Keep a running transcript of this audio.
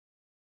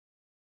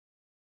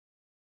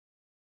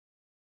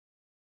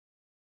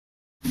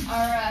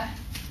Our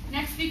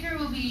next speaker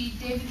will be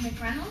David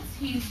McReynolds.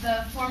 He's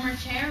the former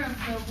chair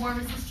of the War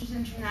Resisters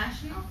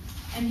International,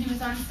 and he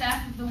was on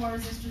staff of the War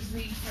Resisters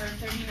League for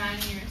 39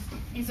 years.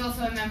 He's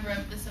also a member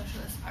of the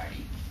Socialist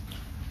Party.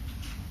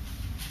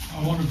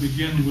 I want to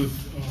begin with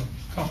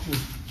a couple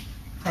of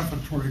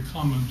prefatory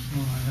comments,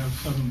 and I have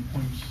 7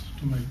 points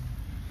to make.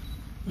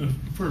 The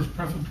first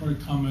prefatory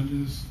comment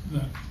is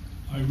that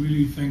I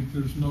really think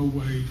there's no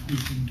way we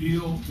can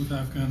deal with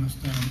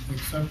Afghanistan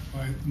except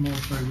by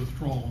military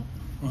withdrawal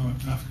from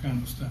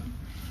Afghanistan.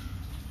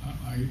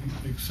 I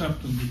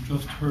accept, and we've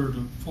just heard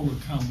a full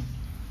account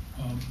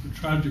of the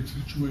tragic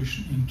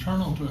situation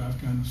internal to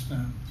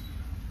Afghanistan,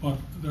 but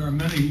there are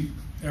many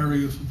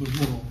areas of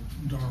the world,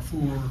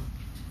 Darfur,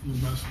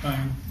 the West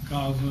Bank,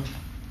 Gaza,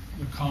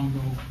 the Congo,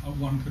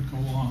 one could go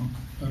on,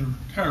 that are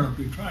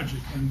terribly tragic,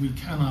 and we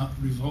cannot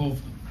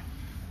resolve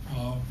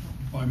them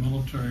by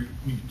military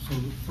means. So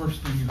the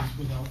first thing is,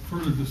 without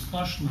further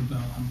discussion of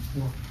that, I'm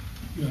for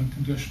the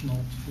unconditional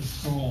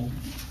withdrawal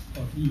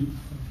of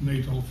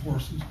NATO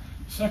forces.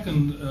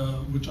 Second,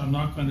 which I'm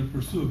not going to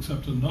pursue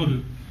except to note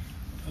it,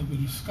 the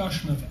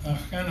discussion of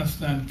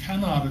Afghanistan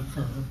cannot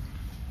occur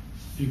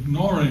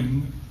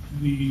ignoring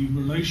the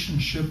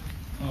relationship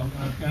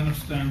of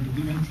Afghanistan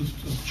to the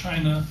interests of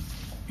China,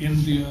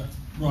 India,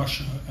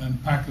 Russia,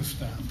 and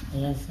Pakistan,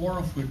 all four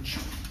of which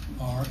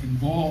are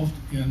involved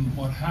in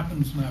what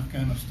happens in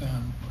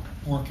Afghanistan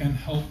or can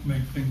help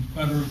make things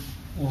better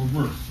or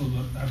worse, so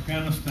that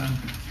Afghanistan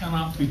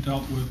cannot be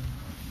dealt with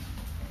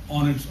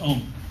on its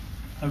own.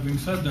 Having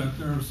said that,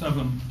 there are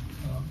 7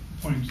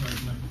 points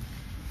I'd make.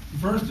 The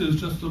first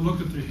is just to look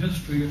at the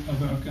history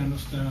of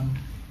Afghanistan,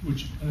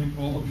 which I think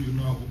all of you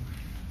know,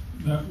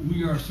 that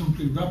we are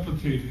simply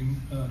replicating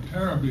a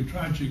terribly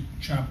tragic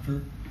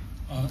chapter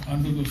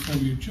under the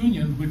Soviet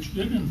Union, which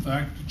did in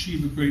fact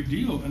achieve a great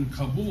deal in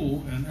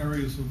Kabul and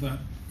areas of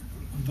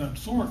that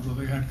sort where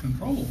they had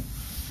control,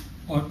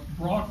 but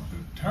brought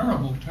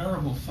terrible,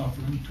 terrible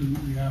suffering to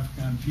the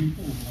Afghan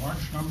people,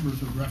 large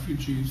numbers of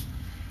refugees,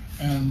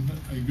 and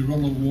a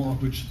guerrilla war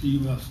which the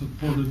US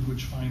supported,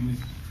 which finally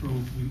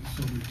drove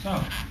the Soviets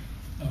out.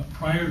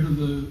 Prior to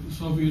the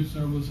Soviets,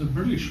 there was a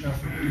British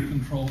effort to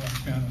control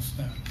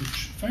Afghanistan,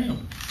 which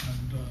failed,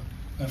 and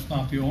that's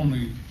not the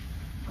only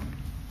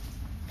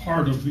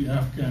part of the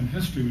Afghan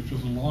history, which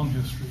was a long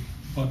history,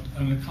 but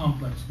a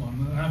complex one.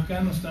 And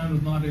Afghanistan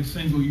is not a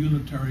single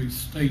unitary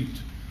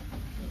state,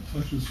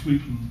 such as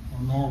Sweden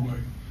or Norway.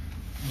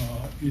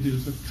 It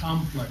is a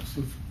complex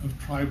of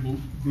tribal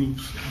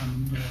groups,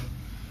 and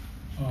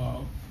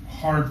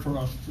hard for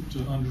us to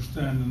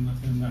understand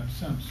in that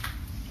sense.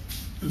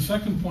 The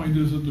second point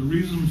is that the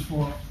reasons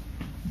for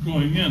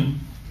going in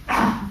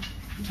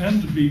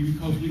tend to be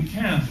because we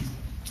can.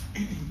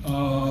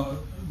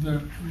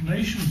 The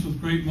nations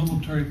with great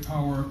military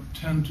power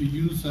tend to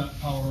use that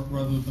power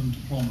rather than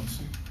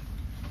diplomacy.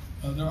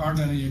 There aren't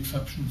any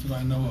exceptions that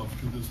I know of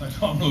to this. I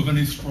don't know of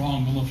any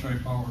strong military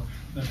power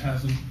that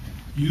hasn't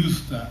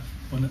used that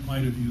when it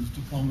might have used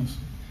diplomacy.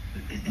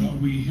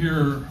 We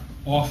hear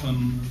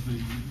often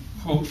the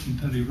quote from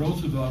Teddy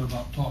Roosevelt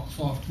about talk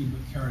softly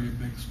but carry a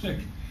big stick.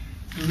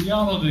 The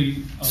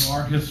reality of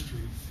our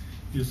history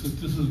is that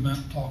this is meant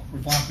to talk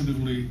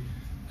provocatively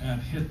and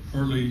hit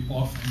early,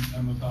 often,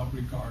 and without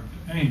regard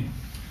to aim.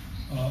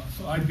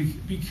 So I'd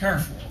be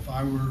careful. If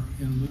I were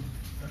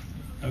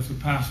as a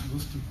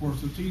pacifist, of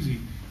course it's easy.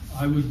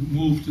 I would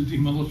move to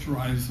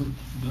demilitarize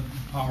the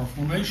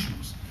powerful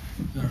nations.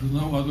 There's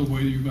no other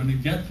way you're going to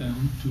get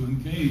them to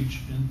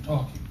engage in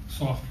talking,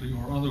 softly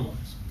or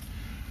otherwise.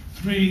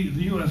 3,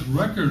 the US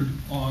record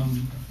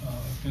on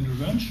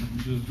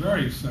interventions is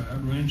very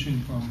sad,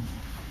 ranging from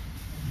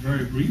a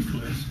very brief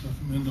list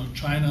from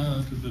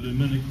Indochina to the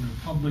Dominican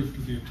Republic,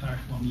 to the attack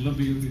on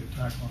Libya, the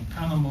attack on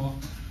Panama,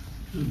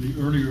 to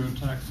the earlier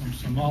attacks on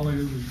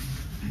Somalia,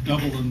 the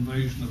double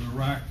invasion of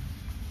Iraq,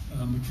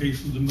 in the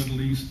case of the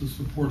Middle East, the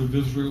support of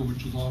Israel,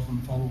 which has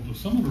often followed a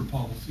similar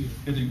policy of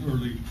hitting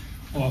early,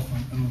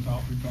 often, and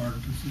without regard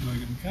to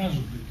civilian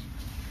casualties.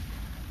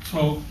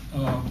 So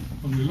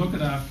when we look at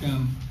the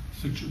Afghan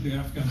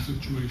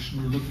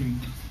situation, we're looking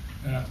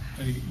at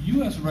a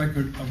US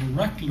record of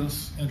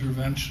reckless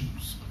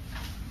interventions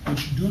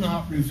which do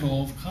not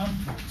resolve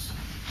conflicts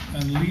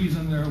and leave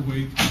in their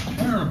wake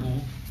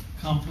terrible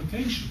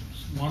complications.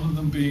 One of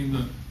them being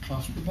the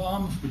cluster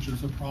bombs, which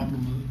is a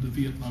problem that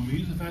the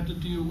Vietnamese have had to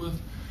deal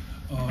with.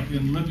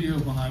 In Libya,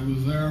 when I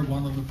was there,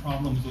 one of the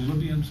problems the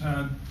Libyans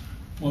had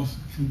was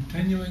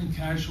continuing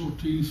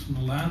casualties from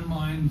the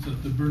landmines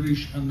that the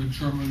British and the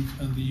Germans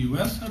and the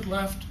US had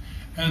left,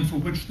 and for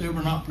which they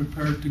were not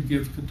prepared to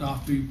give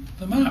Gaddafi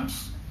the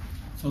maps.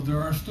 So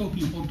there are still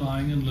people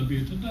dying in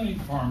Libya today,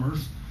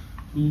 farmers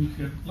who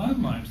hit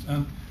landmines.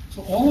 And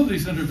so all of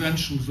these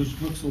interventions, which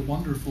look so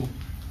wonderful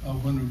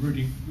when we're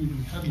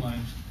reading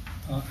headlines,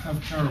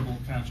 have terrible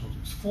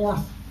casualties.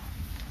 Fourth,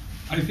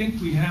 I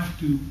think we have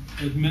to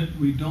admit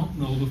we don't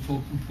know the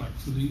full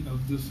complexity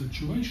of this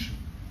situation.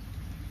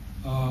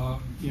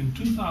 In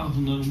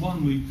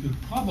 2001, we could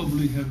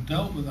probably have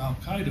dealt with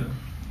Al-Qaeda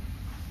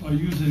by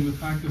using the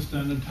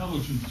Pakistan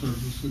intelligence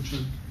service, which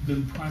had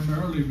been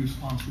primarily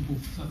responsible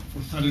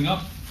for setting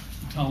up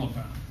the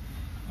Taliban.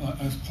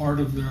 As part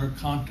of their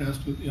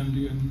contest with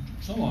India and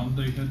so on,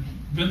 they had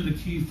been the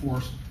key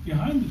force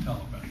behind the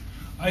Taliban.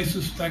 I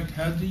suspect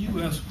had the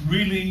U.S.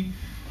 really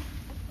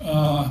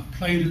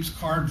played its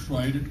cards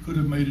right, it could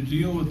have made a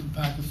deal with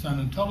the Pakistan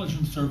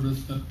intelligence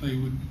service that they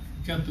would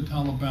get the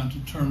Taliban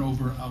to turn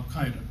over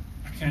al-Qaeda.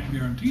 I can't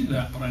guarantee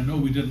that, but I know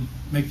we didn't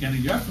make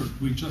any effort.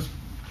 We just,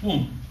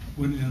 boom,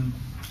 went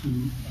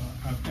into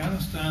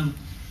Afghanistan,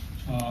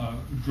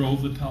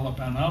 drove the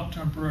Taliban out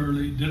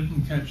temporarily,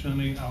 didn't catch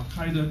any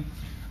al-Qaeda,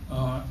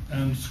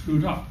 and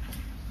screwed up.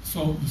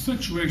 So the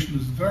situation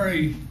is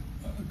very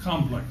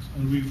complex,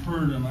 and we've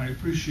heard, and I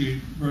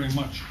appreciate very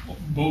much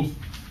both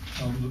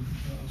of the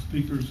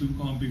speakers who've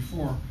gone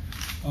before,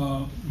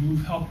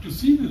 who've helped to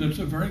see that it's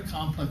a very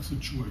complex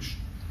situation.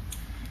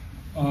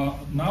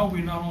 Now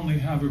we not only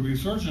have a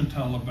resurgent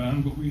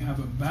Taliban, but we have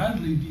a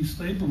badly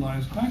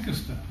destabilized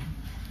Pakistan,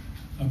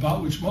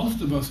 about which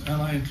most of us,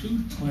 and I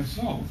include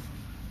myself,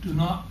 do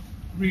not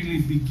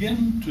really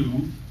begin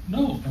to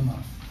know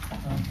enough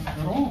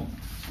at all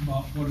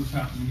about what is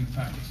happening in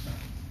Pakistan.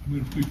 I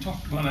mean, if we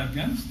talked about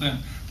Afghanistan,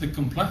 the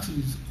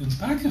complexities in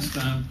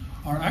Pakistan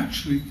are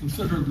actually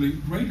considerably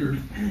greater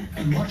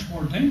and much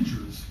more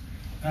dangerous.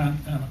 And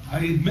I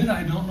admit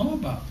I don't know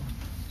about them.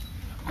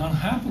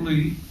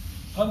 Unhappily,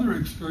 other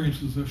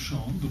experiences have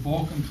shown, the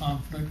Balkan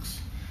conflicts,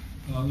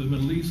 the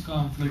Middle East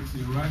conflicts,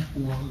 the Iraq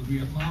War, the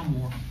Vietnam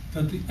War,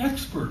 that the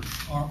experts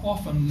are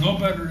often no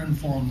better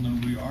informed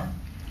than we are,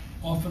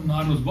 often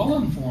not as well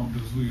informed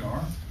as we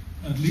are.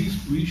 At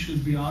least we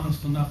should be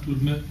honest enough to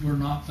admit we're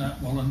not that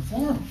well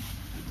informed.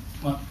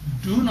 But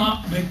do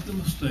not make the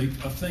mistake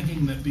of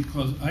thinking that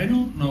because I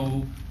don't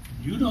know,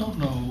 you don't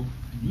know,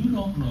 and you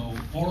don't know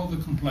all of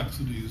the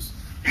complexities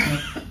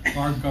that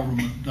our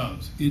government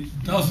does.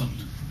 It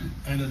doesn't.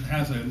 And it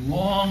has a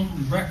long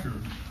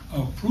record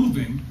of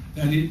proving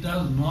that it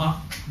does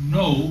not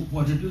know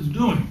what it is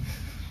doing.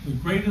 The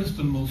greatest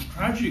and most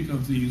tragic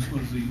of these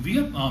was the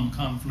Vietnam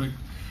conflict,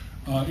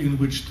 in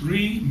which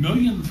 3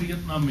 million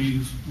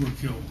Vietnamese were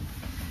killed,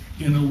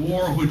 in a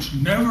war which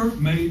never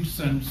made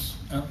sense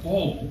at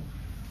all,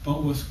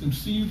 but was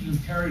conceived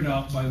and carried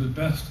out by the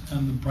best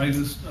and the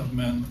brightest of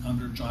men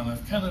under John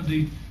F.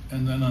 Kennedy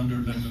and then under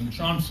Lyndon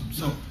Johnson.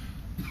 So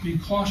be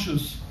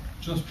cautious.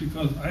 Just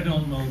because I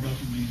don't know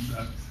doesn't mean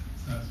that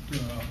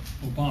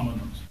Obama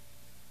knows.